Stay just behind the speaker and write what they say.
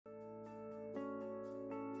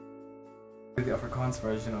The Afrikaans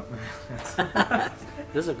version of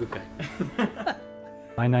Dis ook okay.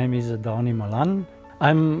 My name is Danie Malan.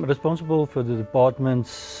 I'm responsible for the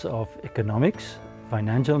departments of economics,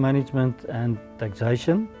 financial management and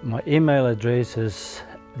taxation. My email address is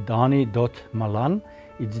danie.malan.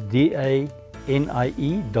 It's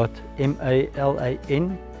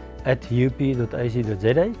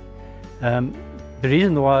danie.malan@up.ac.za. The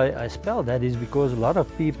reason why I spell that is because a lot of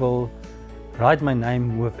people write my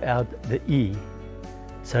name without the E.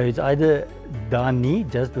 So it's either Danie,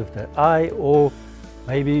 just with the I, or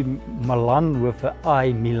maybe Malan with the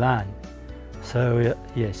I, Milan. So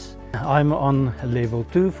yes, I'm on level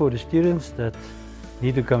 2 for the students that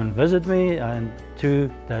need to come and visit me, and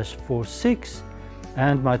 2-46,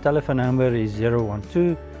 and my telephone number is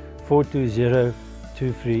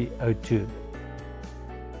 012-420-2302.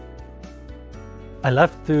 I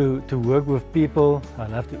love to work with people, I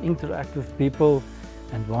love to interact with people,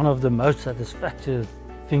 and one of the most satisfactory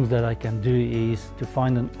things that I can do is to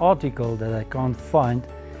find an article that I can't find.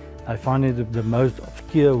 I find it in the most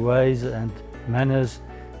obscure ways and manners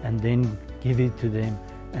and then give it to them,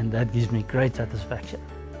 and that gives me great satisfaction.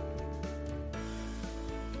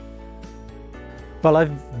 Well,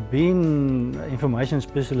 I've been information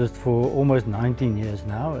specialist for almost 19 years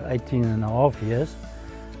now, 18 and a half years.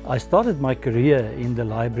 I started my career in the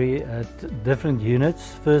library at different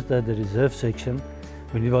units, first at the reserve section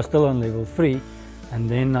when we were still on level 3, and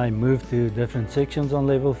then I moved to different sections on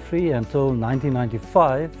level 3 until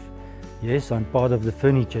 1995. Yes, I'm part of the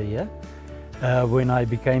furniture here, when I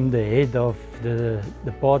became the head of the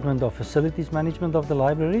Department of Facilities Management of the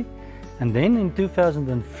library. And then in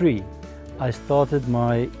 2003 I started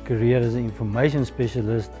my career as an information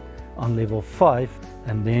specialist on level 5,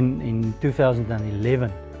 and then in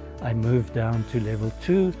 2011 I moved down to level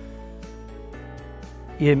 2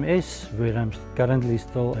 EMS, where I'm currently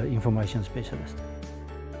still an information specialist.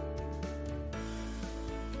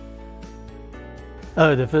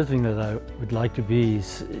 The first thing that I would like to be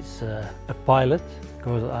is a pilot,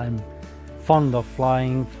 because I'm fond of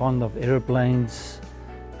flying, fond of aeroplanes.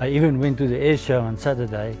 I even went to the air show on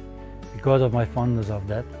Saturday because of my fondness of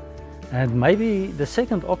that. And maybe the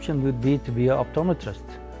second option would be to be an optometrist,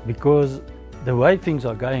 because the way things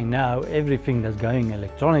are going now, everything that's going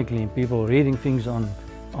electronically and people reading things on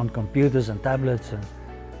computers and tablets and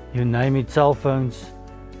you name it, cell phones,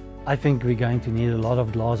 I think we're going to need a lot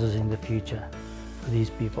of glasses in the future for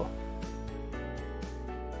these people.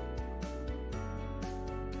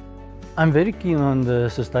 I'm very keen on the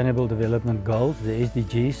Sustainable Development Goals, the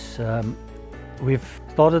SDGs. We've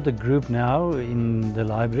started a group now in the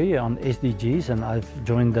library on SDGs, and I've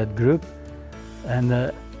joined that group.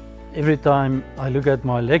 And every time I look at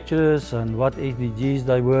my lecturers and what SDGs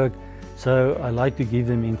they work, so I like to give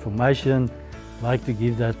them information, like to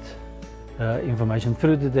give that information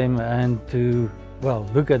through to them, and to, well,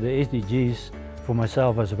 look at the SDGs for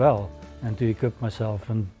myself as well, and to equip myself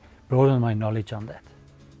and broaden my knowledge on that.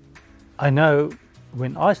 I know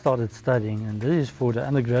when I started studying, and this is for the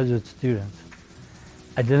undergraduate students,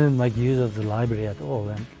 I didn't make use of the library at all,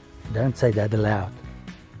 and don't say that aloud,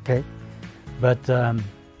 okay? But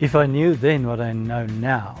if I knew then what I know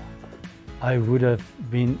now, I would have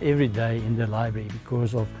been every day in the library,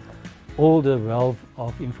 because of all the wealth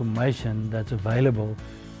of information that's available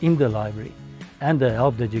in the library and the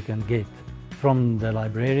help that you can get from the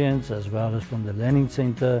librarians as well as from the Learning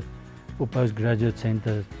Center or postgraduate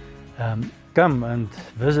centers. Come and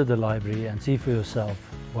visit the library and see for yourself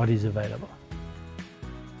what is available.